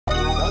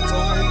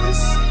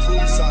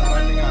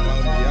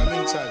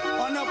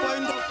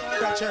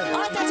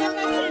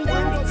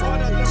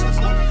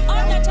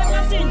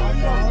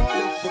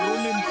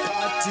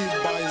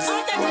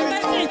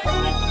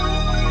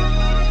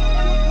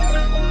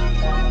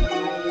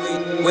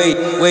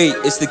Wait,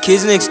 it's the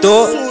kids next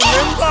door?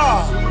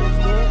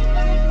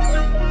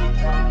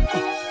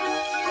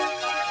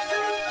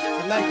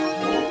 Like,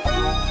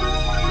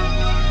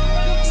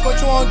 that's what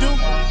you want to do?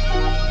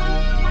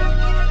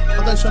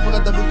 I got shop, I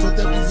got the book to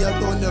the video,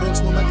 on the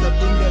rocks, no matter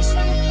the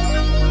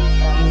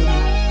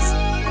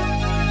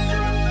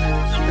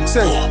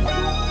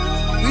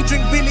we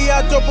drink Billy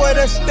out the boy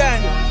that's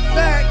standing.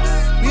 Facts.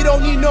 We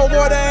don't need no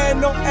water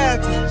and no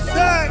acting.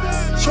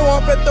 Facts. Show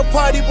up at the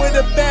party with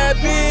a bad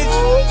bitch.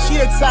 She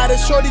excited,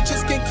 shorty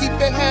just can't keep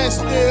her hands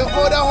still.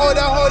 Hold up.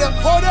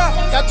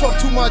 I talk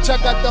too much, I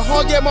got the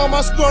hog game on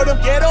my scrotum.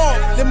 Get off.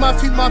 Then my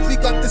feet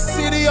got the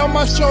city on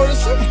my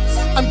shoulders.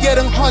 I'm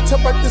getting hotter,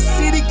 but the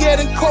city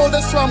getting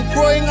colder, so I'm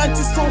growing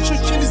antisocial.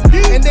 Shit is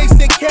deep. And they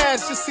say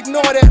cash, just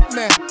ignore that,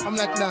 man. I'm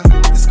like, nah,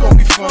 it's gonna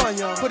be fun.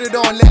 Put it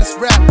on, let's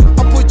rap.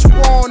 I put you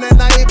on, and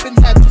I even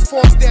had to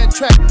force that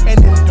track. And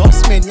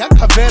endorsement, ya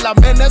Cavella,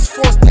 man, that's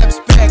 4 steps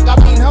back. I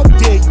mean, how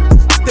dare you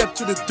step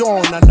to the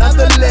dawn,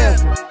 another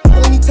level.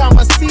 Only time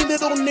I see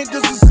little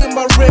niggas is in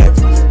my rev.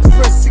 The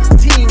first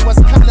 16 was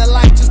kinda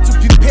like just to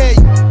prepare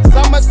you. Cause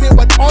I'ma say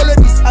what all of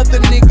these other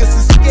niggas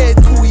is scared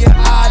to. Yeah,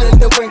 out of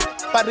the way.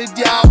 But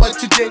the hour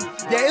today,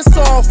 yeah, it's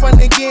all fun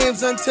and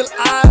games until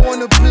I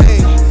wanna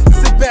play.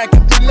 Sit back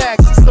and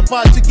relax, it's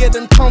about to get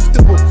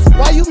uncomfortable.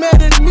 Why you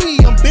mad at me?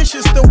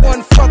 Ambitious, the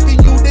one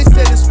fucking you. They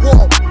said it's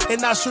war,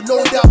 and I should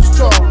load up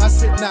strong. I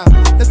said, nah,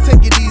 let's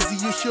take it easy,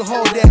 you should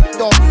hold that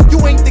dog.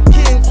 You ain't the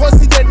king,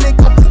 pussy, that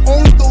nigga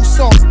who owns those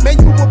songs. Man,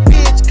 you a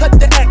bitch, cut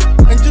the act,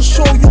 and just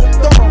show your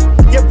thumb.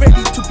 Get ready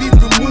to be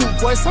removed,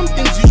 boy, some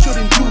things you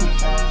shouldn't do.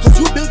 Cause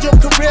you build your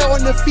career on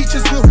the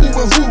features with who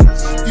and who.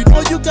 You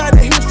know you got a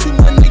history,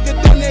 my nigga,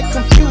 don't get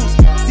confused.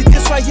 See,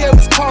 this right here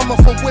is karma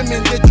for women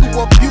that you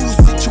abuse.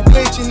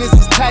 Situation is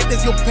as tight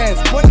as your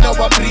pants.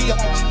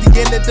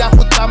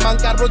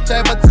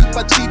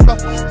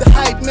 The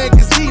hype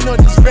magazine on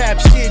this rap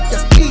shit.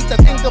 Just Pete, I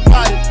think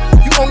about it.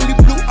 You only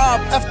blew up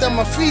after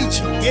my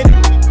feature, get it?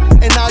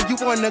 And now you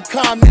wanna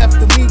come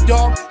after me,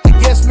 dog.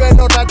 Guess man,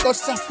 no, I got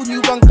stuff when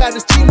you want got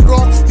this team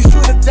wrong. You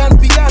should've done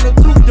piano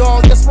too,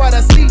 dog. That's what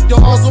I see,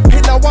 dog. Also,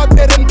 Pilla, what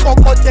better than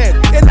Cocotel?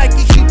 And like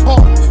hip hop,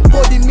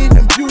 40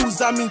 million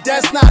views, I mean,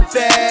 that's not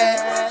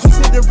bad.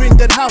 Considering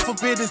that half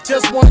of it is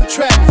just one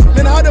track.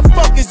 Then how the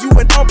fuck is you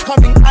an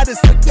upcoming artist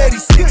like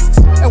 36?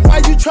 And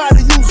why you try to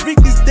use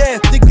Ricky's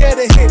death to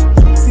get a hit?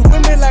 See,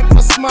 women like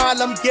my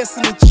smile, I'm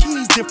guessing the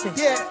cheese different.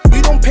 Yeah,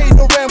 we don't pay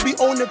no rent, we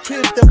own a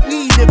crib that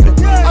we live in.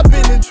 I've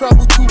been in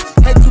trouble too,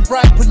 had to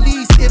bribe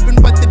police even,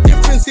 but the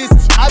difference is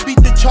I beat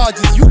the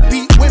charges, you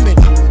beat women.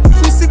 If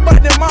we sit by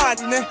the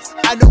man,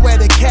 I know where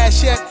the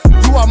cash at.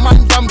 You are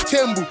man, I'm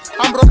Tembu,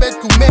 I'm Robert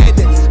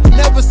Kumede. I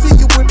never see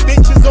you with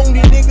bitches,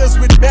 only niggas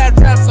with bad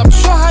raps. I'm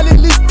sure how they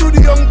list to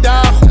the young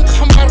da.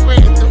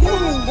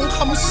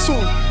 Come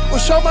soon.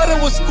 Ushamara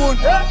was good.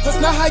 Cause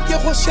now I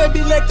get what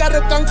shabby like I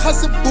can't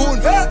has a boon.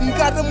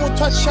 Ngada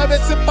mutwa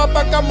shabetse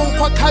papa ka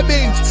monkwa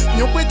cabbage.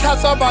 You wait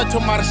has about to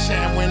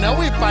marsham when I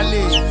whip a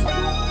leg.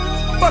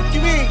 Fuck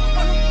you mean?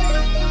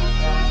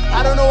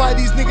 I don't know why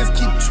these niggas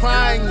keep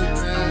trying it,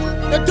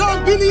 man. The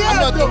dog Billy out.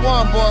 I'm not the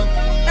one, boy.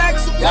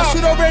 Y'all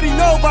should already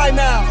know by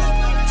now.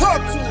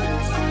 Talk to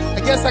him.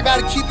 I guess I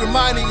gotta keep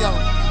reminding y'all.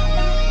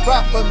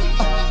 Properly.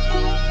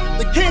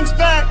 The king's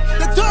back.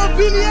 The dog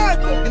Billy out.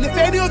 And if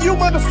any of you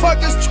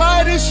motherfuckers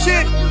try this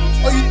shit,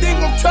 or you think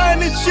I'm trying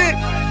this shit,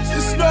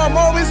 just know I'm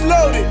always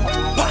loaded.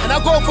 And I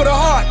go for the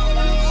heart.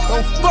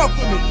 Don't fuck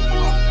with me.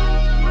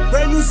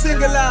 Brand new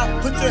single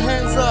out. Put your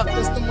hands up.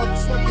 That's the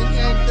motherfucking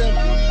anthem.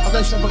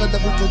 I shop, I got the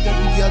book to the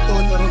video,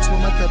 on the rocks, no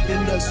matter the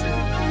industry.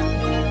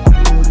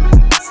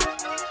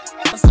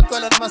 That's the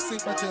color of my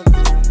seat,